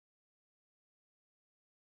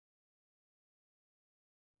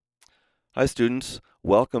Hi students,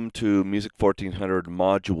 welcome to Music 1400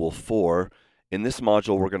 Module 4. In this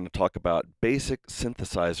module we're going to talk about basic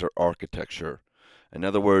synthesizer architecture. In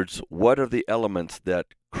other words, what are the elements that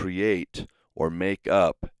create or make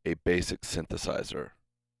up a basic synthesizer?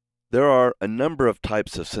 There are a number of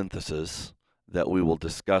types of synthesis that we will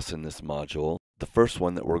discuss in this module. The first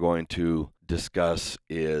one that we're going to discuss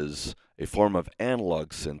is a form of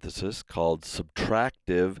analog synthesis called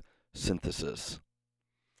subtractive synthesis.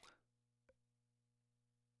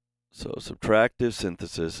 So subtractive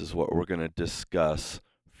synthesis is what we're going to discuss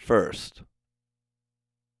first.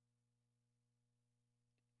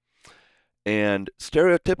 And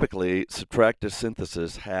stereotypically, subtractive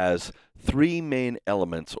synthesis has three main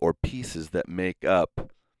elements or pieces that make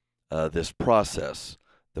up this process.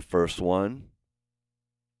 The first one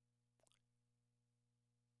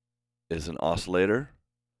is an oscillator.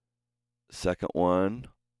 The second one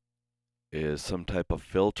is some type of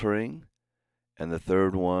filtering. And the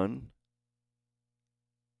third one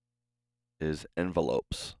is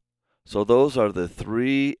envelopes. So those are the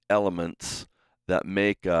three elements that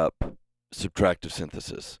make up subtractive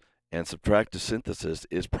synthesis. And subtractive synthesis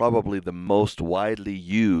is probably the most widely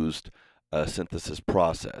used synthesis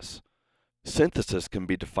process. Synthesis can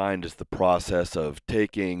be defined as the process of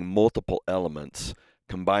taking multiple elements,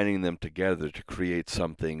 combining them together to create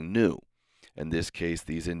something new. In this case,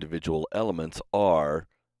 these individual elements are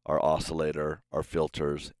our oscillator, our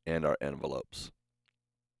filters, and our envelopes.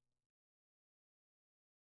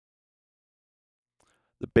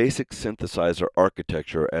 The basic synthesizer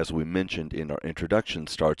architecture, as we mentioned in our introduction,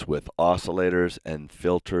 starts with oscillators and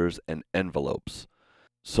filters and envelopes.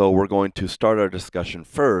 So we're going to start our discussion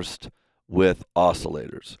first with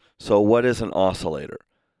oscillators. So what is an oscillator?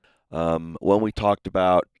 When we talked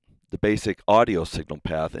about the basic audio signal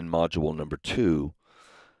path in module number 2,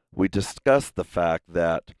 we discussed the fact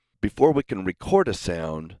that before we can record a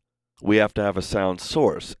sound, we have to have a sound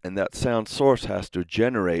source, and that sound source has to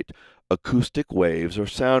generate acoustic waves or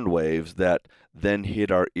sound waves that then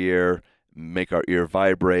hit our ear, make our ear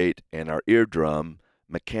vibrate, and our eardrum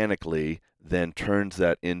mechanically then turns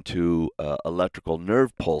that into electrical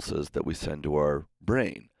nerve pulses that we send to our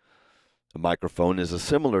brain. A microphone is a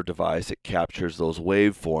similar device. It captures those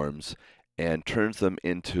waveforms and turns them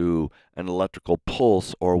into an electrical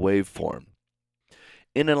pulse or waveform.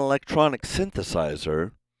 In an electronic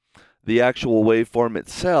synthesizer, the actual waveform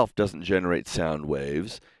itself doesn't generate sound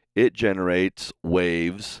waves. It generates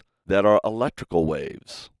waves that are electrical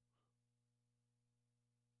waves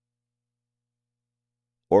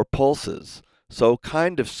or pulses. So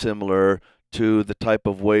kind of similar to the type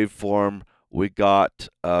of waveform we got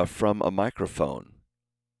from a microphone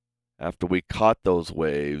after we caught those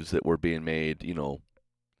waves that were being made,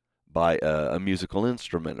 by a musical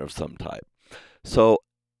instrument of some type. So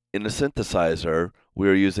in a synthesizer,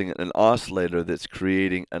 we're using an oscillator that's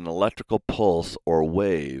creating an electrical pulse or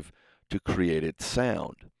wave to create its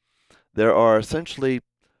sound. There are essentially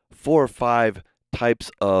 4 or 5 types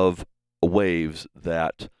of waves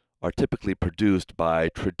that are typically produced by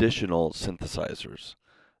traditional synthesizers.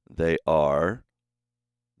 They are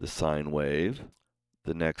the sine wave.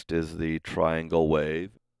 The next is the triangle wave.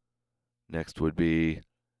 Next would be,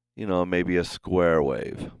 maybe a square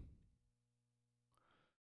wave.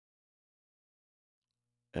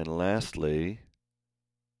 And lastly,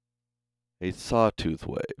 a sawtooth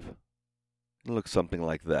wave. It looks something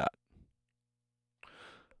like that.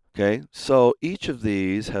 Okay, so each of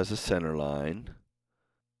these has a center line.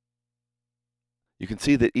 You can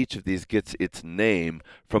see that each of these gets its name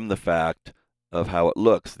from the fact of how it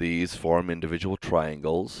looks. These form individual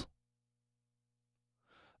triangles.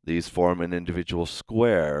 These form an individual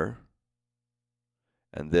square.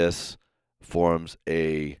 And this forms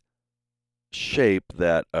a shape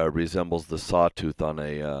that resembles the sawtooth on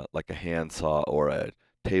like a handsaw or a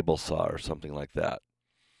table saw or something like that.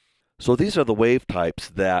 So these are the wave types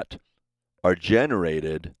that are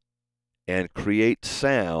generated and create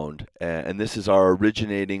sound, and this is our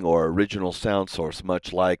originating or original sound source,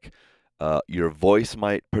 much like your voice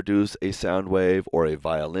might produce a sound wave, or a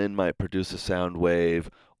violin might produce a sound wave,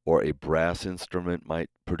 or a brass instrument might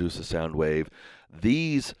produce a sound wave.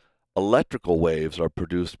 These electrical waves are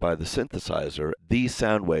produced by the synthesizer. These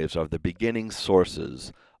sound waves are the beginning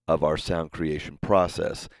sources of our sound creation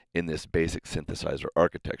process in this basic synthesizer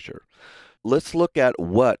architecture. Let's look at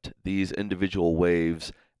what these individual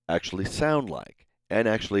waves actually sound like and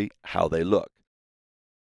actually how they look.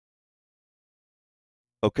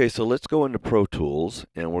 Okay, so let's go into Pro Tools,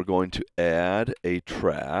 and we're going to add a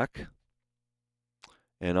track.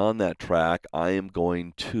 And on that track, I am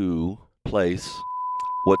going to place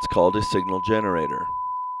what's called a signal generator.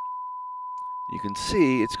 You can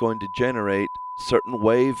see it's going to generate certain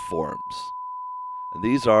waveforms. And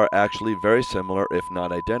these are actually very similar, if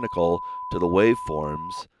not identical, to the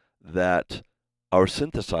waveforms that our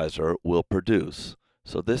synthesizer will produce.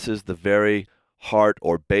 So this is the very heart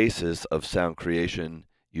or basis of sound creation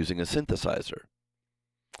using a synthesizer.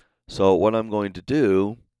 So what I'm going to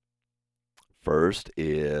do first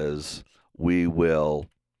is we will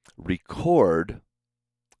record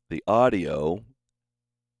the audio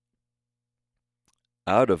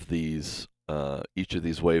out of these each of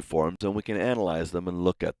these waveforms, and we can analyze them and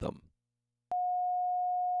look at them.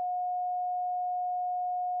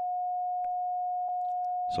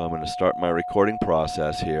 So I'm going to start my recording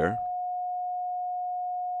process here,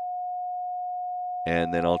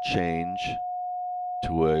 and then I'll change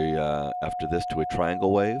to after this to a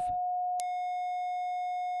triangle wave,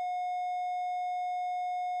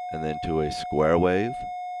 and then to a square wave,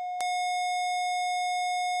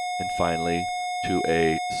 and finally to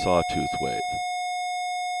a sawtooth wave.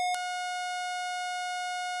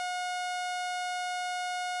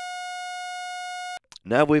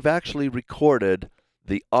 Now we've actually recorded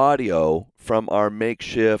the audio from our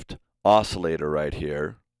makeshift oscillator right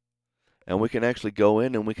here, and we can actually go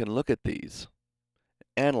in and we can look at these,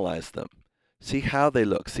 analyze them, see how they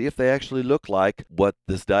look, see if they actually look like what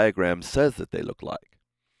this diagram says that they look like.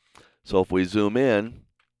 So if we zoom in,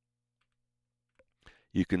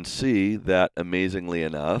 you can see that amazingly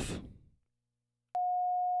enough,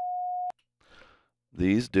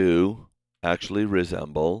 these do actually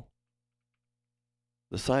resemble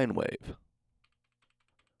the sine wave.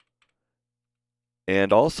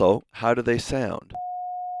 And also, how do they sound?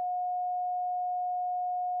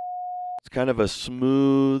 It's kind of a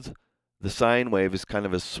smooth, the sine wave is kind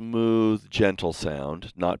of a smooth, gentle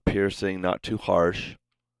sound, not piercing, not too harsh.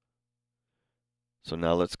 So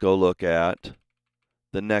now let's go look at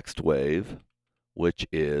the next wave, which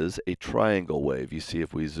is a triangle wave. You see,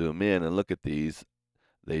 if we zoom in and look at these,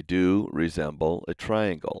 they do resemble a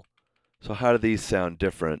triangle. So how do these sound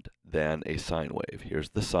different than a sine wave? Here's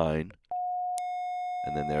the sine,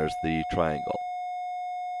 and then there's the triangle.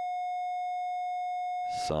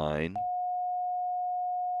 Sine,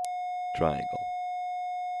 triangle.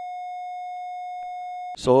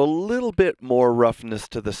 So a little bit more roughness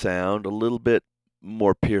to the sound, a little bit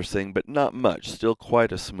more piercing, but not much. Still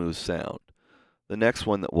quite a smooth sound. The next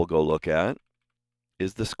one that we'll go look at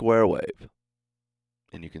is the square wave.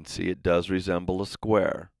 And you can see it does resemble a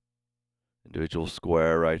square. Individual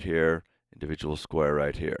square right here, individual square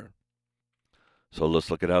right here. So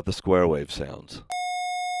let's look at how the square wave sounds.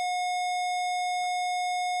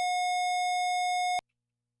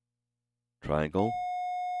 Triangle,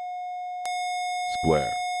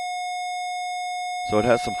 square. So it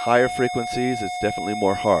has some higher frequencies, it's definitely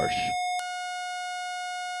more harsh.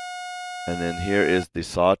 And then here is the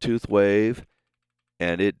sawtooth wave,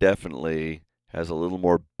 and it definitely has a little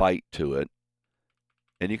more bite to it.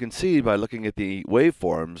 And you can see by looking at the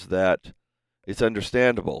waveforms that it's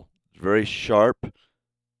understandable. Very sharp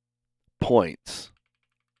points.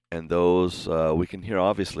 And those we can hear,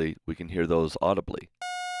 obviously, we can hear those audibly.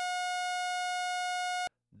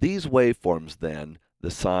 These waveforms then,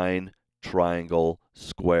 the sine, triangle,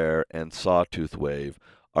 square, and sawtooth wave,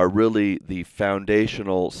 are really the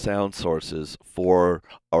foundational sound sources for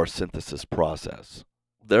our synthesis process.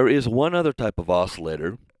 There is one other type of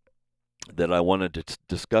oscillator that I wanted to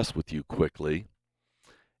discuss with you quickly.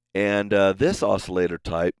 And this oscillator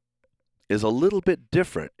type is a little bit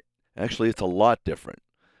different. Actually, it's a lot different.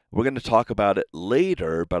 We're going to talk about it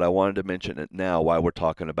later, but I wanted to mention it now while we're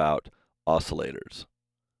talking about oscillators.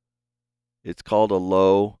 It's called a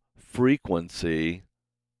low frequency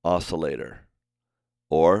oscillator,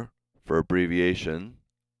 or for abbreviation,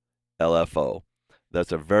 LFO.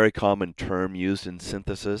 That's a very common term used in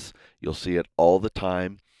synthesis. You'll see it all the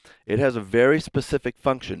time. It has a very specific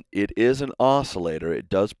function. It is an oscillator. It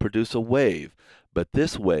does produce a wave, but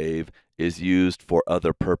this wave is used for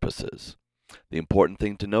other purposes. The important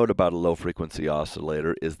thing to note about a low-frequency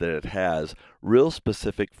oscillator is that it has real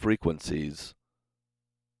specific frequencies.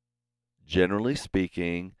 Generally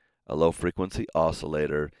speaking, a low-frequency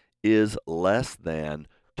oscillator is less than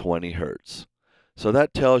 20 hertz. So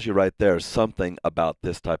that tells you right there something about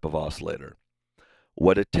this type of oscillator.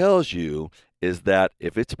 What it tells you is that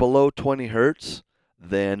if it's below 20 hertz,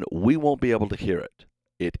 then we won't be able to hear it.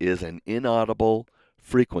 It is an inaudible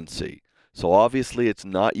frequency. So obviously it's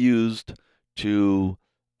not used to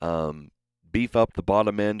beef up the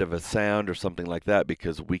bottom end of a sound or something like that,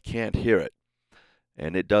 because we can't hear it.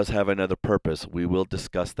 And it does have another purpose. We will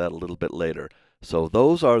discuss that a little bit later. So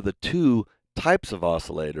those are the two types of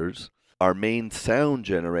oscillators. our main sound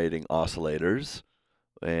generating oscillators,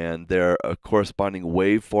 and there are corresponding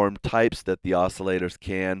waveform types that the oscillators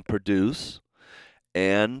can produce,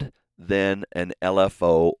 and then an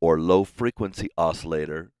LFO, or low frequency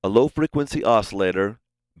oscillator. A low frequency oscillator,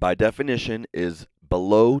 by definition, is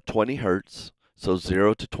below 20 hertz, so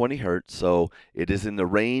 0 to 20 hertz, so it is in the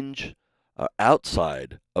range,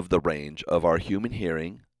 outside of the range of our human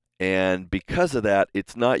hearing, and because of that,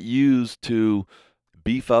 it's not used to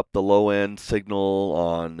beef up the low end signal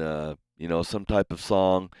on some type of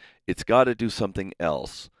song. It's got to do something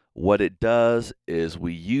else. What it does is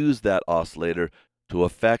we use that oscillator to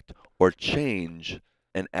affect or change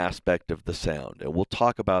an aspect of the sound, and we'll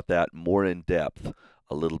talk about that more in depth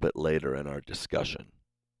a little bit later in our discussion.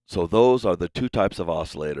 So those are the two types of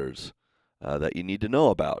oscillators that you need to know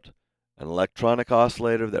about: an electronic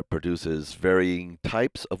oscillator that produces varying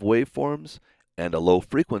types of waveforms, and a low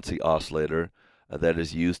frequency oscillator that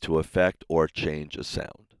is used to affect or change a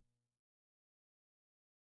sound.